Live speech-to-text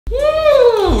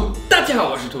大家好，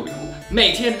我是Tobi。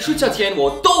每天睡觉前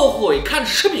我都会看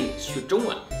视频学中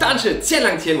文，但是前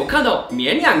2天我看到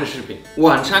绵羊的视频，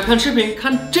晚上看视频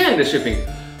看这样的视频，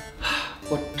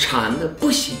我馋的不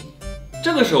行。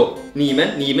这个时候你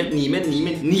们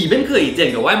可以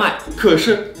点个外卖，可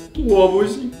是我不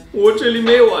行，我这里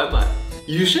没有外卖，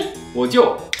于是我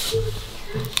就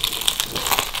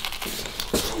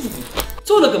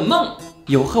做了个梦。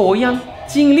有和我一样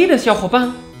经历的小伙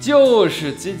伴就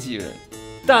是机器人，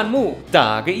弹幕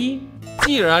打个1。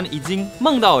既然已经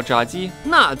梦到炸鸡，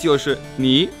那就是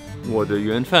你我的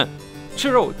缘分。吃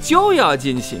肉就要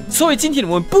尽兴，所以今天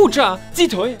我们不炸鸡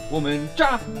腿，我们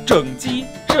炸整鸡。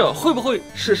这会不会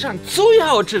史上最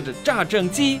好吃的炸整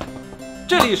鸡？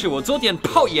这里是我昨天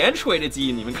泡盐水的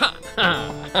鸡，你们看。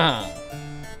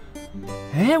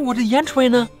哎，我的盐水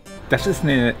呢？ Das ist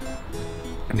ein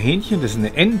Hähnchen, das ist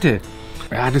eine Ente.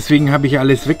 Ja, deswegen habe ich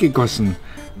alles weggegossen.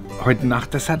 Heute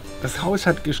Nacht, das Haus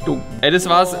hat gestunken. Ey, das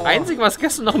war das Einzige, was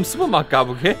gestern noch im Supermarkt gab,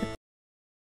 okay?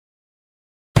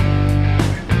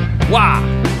 Wow!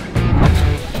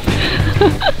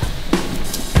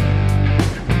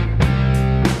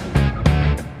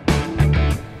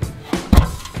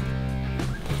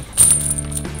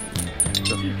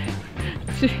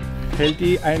 Hält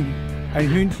die ein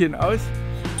Hühnchen aus?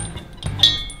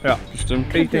 Ja,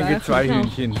 stimmt. Ich denke 2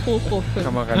 Hühnchen.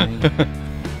 Kann man reinhängen.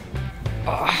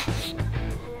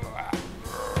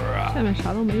 下面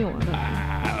啥都没有啊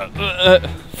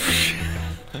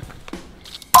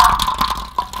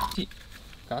！Die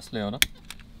Gas leer, oder?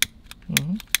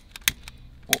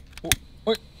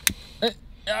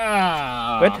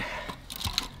 Ja! Gut.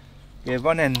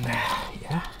 Gewonnen.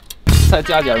 Ja. 再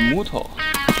加点木头。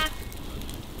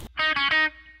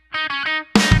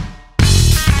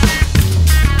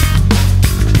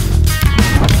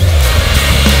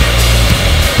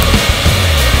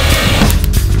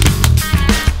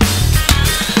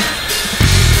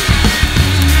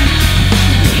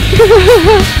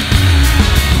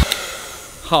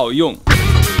好用。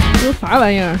这啥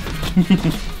玩意儿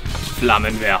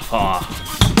 ？Flammenwerfer。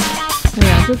哎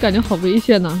呀，这感觉好危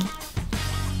险呐！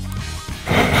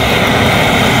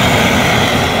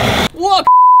我，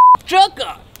这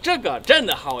个真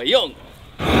的好用。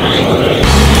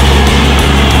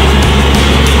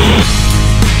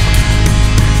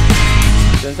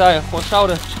现在火烧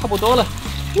的差不多了。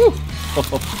这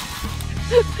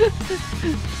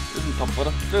是差不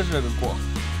多，这是个锅。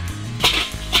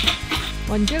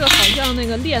 哇，你这个好像那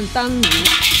个炼丹炉，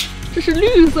这是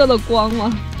绿色的光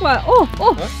吗？哇，哦，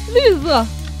绿色。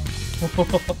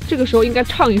这个时候应该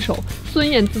唱一首孙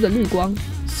燕姿的《绿光》。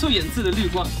孙燕姿的《绿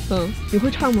光》，你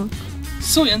会唱吗？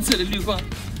孙燕姿的《绿光》，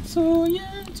孙燕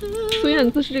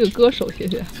姿是这个歌手，谢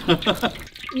谢。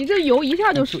你这油一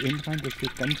下就。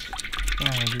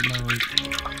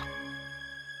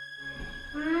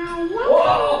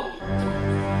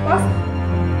Was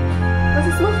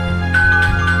ist los？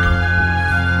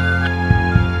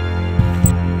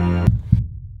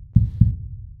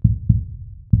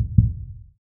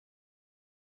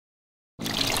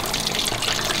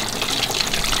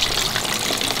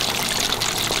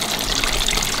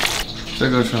 这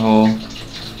个时候，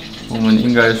我们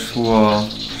应该说，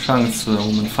上次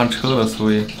我们翻车了，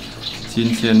所以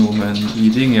今天我们一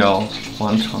定要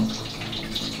完成。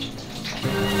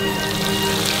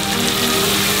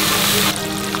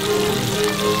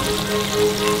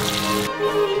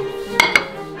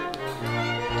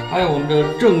还有我们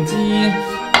的正鸡。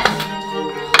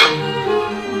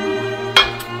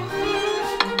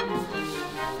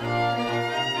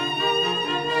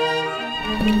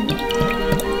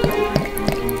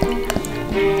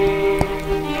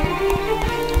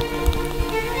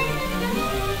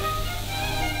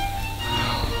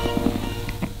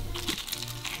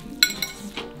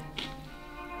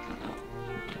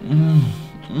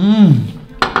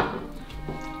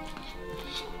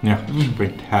 Ja,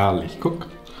 schmeckt herrlich. Guck.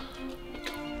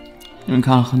 你们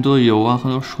看，很多油啊，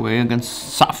很多水啊，ganz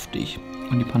saftig.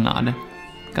 Und die Panade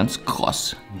ganz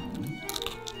kross.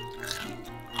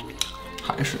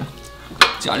 还是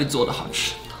家里做的好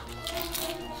吃。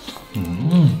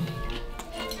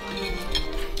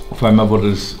Auf einmal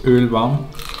wurde das Öl warm,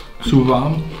 zu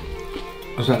warm.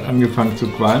 Es hat angefangen zu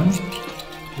qualmen.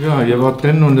 Ja, ihr wart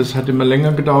drin und es hat immer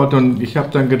länger gedauert und ich habe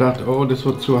dann gedacht, oh, das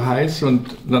wird zu heiß und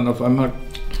dann auf einmal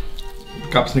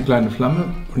gab es eine kleine Flamme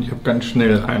und ich habe ganz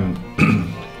schnell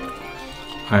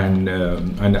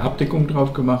eine Abdeckung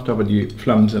drauf gemacht, aber die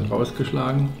Flammen sind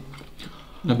rausgeschlagen.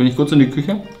 Da bin ich kurz in die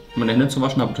Küche, meine Hände zu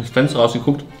waschen, habe durchs Fenster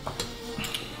rausgeguckt.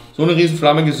 So eine riesen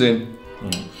Flamme gesehen.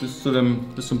 Bis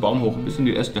zum Baum hoch, bis in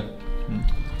die Äste.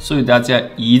 所以大家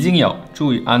一定要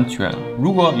注意安全。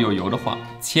如果有油的话，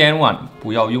千万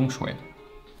不要用水。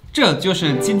这就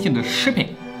是今天的视频。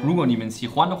如果你们喜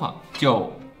欢的话，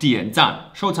就点赞、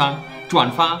收藏、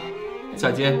转发。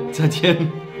再见，再见。